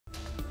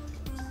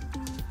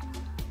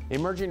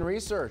Emerging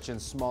research in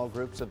small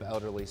groups of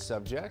elderly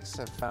subjects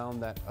have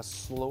found that a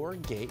slower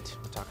gait,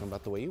 we're talking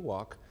about the way you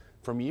walk,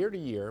 from year to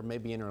year may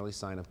be an early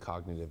sign of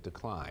cognitive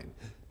decline.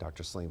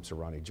 Dr. Salim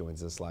Sarani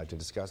joins us live to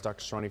discuss.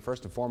 Dr. Sarani,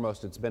 first and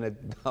foremost, it's been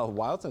a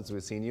while since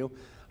we've seen you.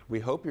 We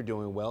hope you're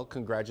doing well.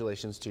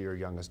 Congratulations to your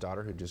youngest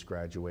daughter who just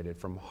graduated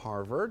from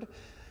Harvard.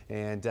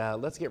 And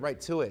let's get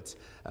right to it.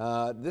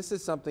 This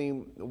is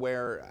something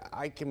where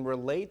I can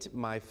relate.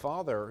 My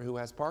father, who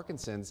has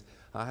Parkinson's,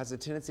 has a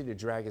tendency to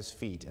drag his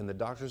feet, and the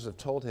doctors have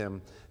told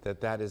him that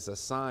that is a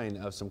sign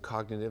of some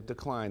cognitive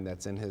decline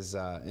that's in his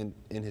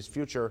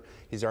future.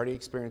 He's already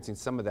experiencing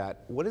some of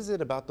that. What is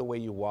it about the way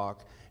you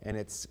walk and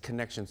its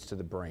connections to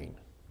the brain?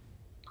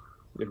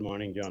 Good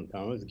morning, John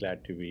Thomas.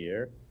 Glad to be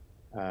here.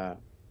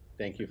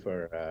 Thank you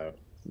for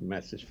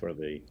message for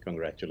the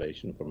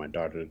congratulations for my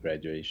daughter's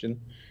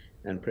graduation,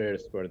 and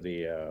prayers for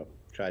the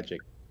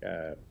tragic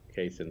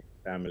case in the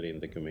family in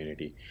the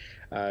community.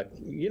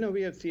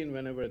 We have seen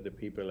whenever the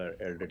people are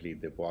elderly,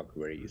 they walk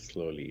very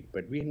slowly,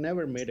 but we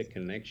never made a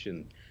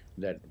connection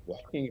that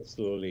walking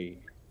slowly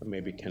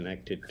may be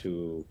connected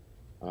to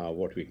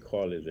what we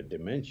call as a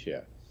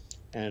dementia.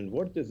 And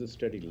what does the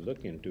study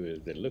look into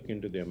is they look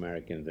into the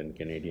Americans and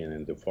Canadians,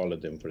 and they follow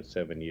them for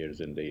 7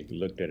 years, and they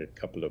looked at it a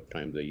couple of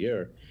times a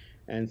year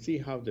and see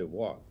how they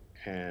walk.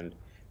 And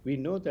we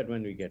know that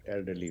when we get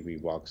elderly, we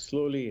walk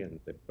slowly, and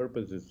the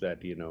purpose is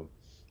that,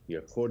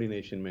 your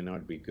coordination may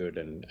not be good,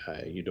 and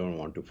you don't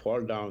want to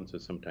fall down, so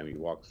sometimes you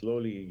walk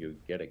slowly, you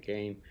get a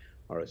cane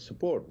or a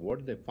support.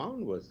 What they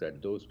found was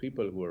that those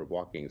people who are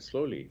walking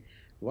slowly,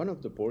 one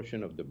of the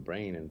portion of the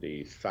brain in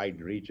the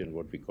side region,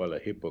 what we call a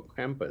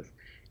hippocampus,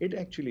 it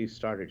actually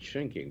started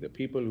shrinking. The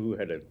people who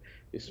had a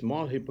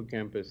small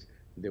hippocampus,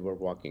 they were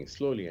walking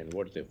slowly, and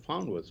what they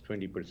found was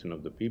 20%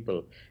 of the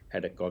people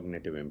had a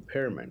cognitive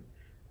impairment.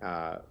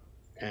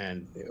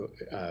 And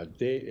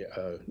they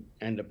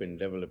end up in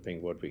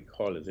developing what we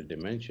call as a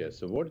dementia.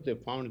 So what they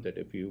found that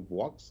if you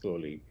walk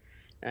slowly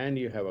and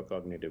you have a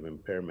cognitive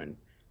impairment,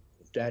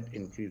 that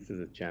increases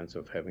the chance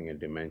of having a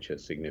dementia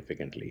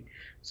significantly.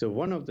 So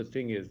one of the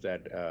things is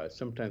that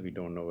sometimes we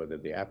don't know whether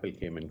the apple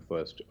came in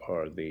first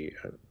or the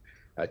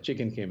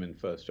chicken came in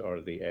first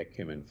or the egg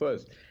came in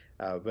first.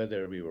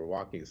 Whether we were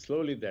walking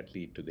slowly, that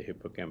lead to the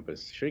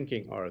hippocampus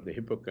shrinking, or the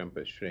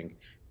hippocampus shrink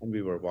and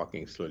we were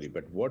walking slowly.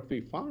 But what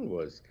we found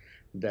was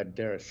that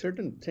there are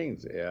certain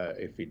things,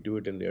 if we do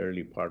it in the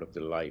early part of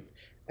the life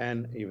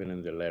and even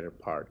in the later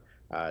part,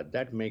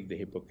 that make the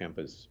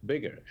hippocampus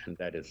bigger, and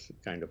that is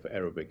kind of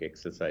aerobic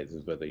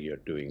exercises, whether you're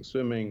doing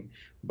swimming,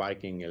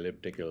 biking,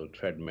 elliptical,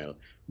 treadmill,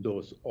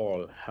 those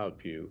all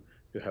help you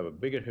to have a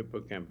bigger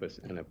hippocampus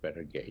and a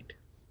better gait.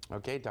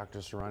 Okay, Dr.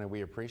 Sarani,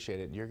 we appreciate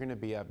it. You're going to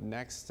be up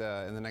next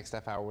in the next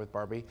half hour with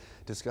Barbie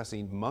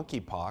discussing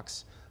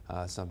monkeypox,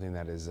 something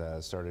that has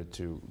started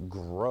to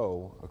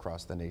grow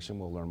across the nation.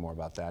 We'll learn more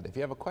about that. If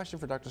you have a question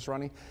for Dr.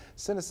 Sarani,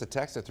 send us a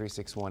text at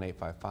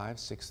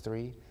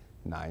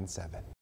 361-855-6397.